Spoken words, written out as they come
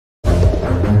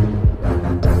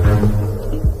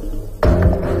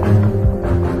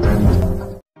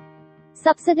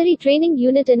subsidiary training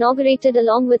unit inaugurated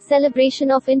along with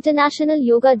celebration of International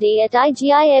Yoga Day at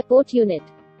IGI Airport Unit.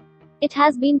 It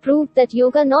has been proved that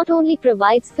yoga not only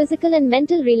provides physical and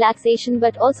mental relaxation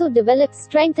but also develops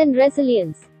strength and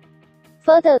resilience.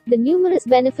 Further, the numerous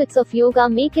benefits of yoga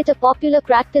make it a popular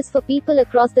practice for people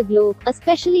across the globe,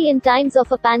 especially in times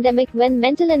of a pandemic when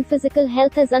mental and physical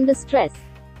health is under stress.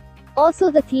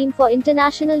 Also, the theme for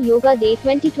International Yoga Day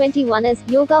 2021 is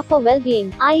Yoga for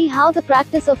Well-being, i.e. how the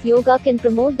practice of yoga can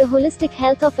promote the holistic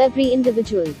health of every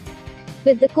individual.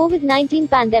 With the COVID-19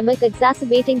 pandemic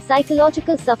exacerbating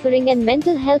psychological suffering and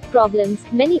mental health problems,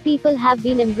 many people have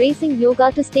been embracing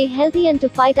yoga to stay healthy and to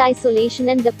fight isolation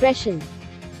and depression.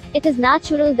 It is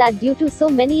natural that due to so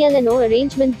many L&O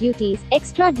arrangement duties,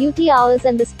 extra duty hours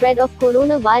and the spread of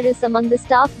coronavirus among the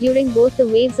staff during both the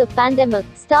waves of pandemic,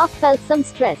 staff felt some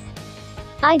stress.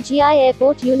 IGI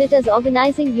Airport Unit is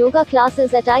organizing yoga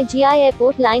classes at IGI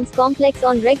Airport Lines complex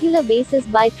on regular basis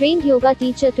by trained yoga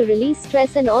teacher to release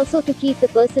stress and also to keep the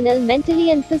personnel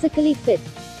mentally and physically fit.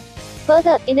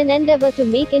 Further, in an endeavor to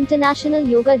make International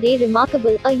Yoga Day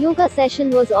remarkable, a yoga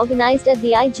session was organized at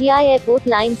the IGI Airport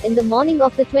Lines in the morning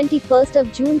of the 21st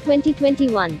of June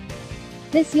 2021.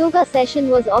 This yoga session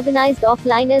was organized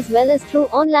offline as well as through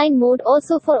online mode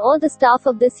also for all the staff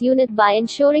of this unit by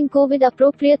ensuring COVID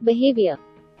Appropriate Behaviour.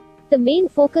 The main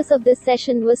focus of this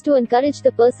session was to encourage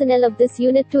the personnel of this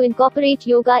unit to incorporate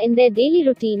yoga in their daily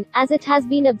routine, as it has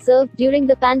been observed during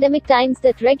the pandemic times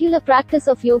that regular practice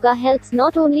of yoga helps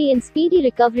not only in speedy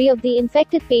recovery of the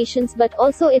infected patients but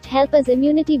also it helps as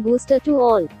immunity booster to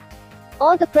all.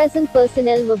 All the present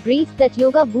personnel were briefed that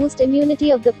yoga boosts immunity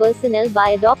of the personnel by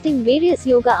adopting various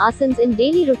yoga aasans in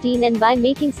daily routine and by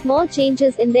making small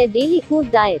changes in their daily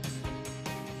food diets.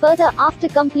 Further, after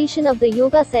completion of the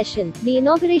yoga session, the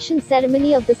inauguration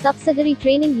ceremony of the subsidiary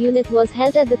training unit was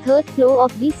held at the third floor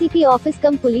of DCP Office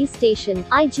cum Police Station,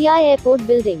 IGI Airport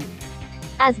Building.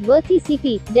 As Worthy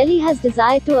CP, Delhi has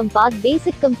desired to impart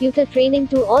basic computer training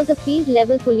to all the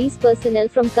field-level police personnel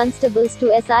from constables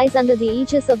to SIs under the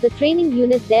aegis of the training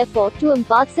unit. Therefore, to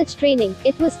impart such training,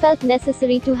 it was felt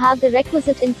necessary to have the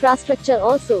requisite infrastructure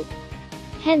also.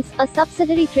 Hence, a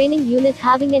subsidiary training unit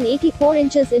having an 84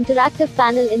 inches interactive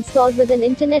panel installed with an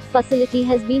internet facility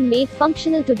has been made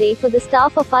functional today for the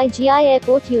staff of IGI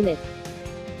Airport Unit.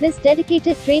 This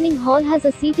dedicated training hall has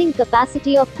a seating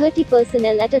capacity of 30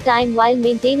 personnel at a time while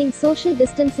maintaining social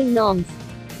distancing norms.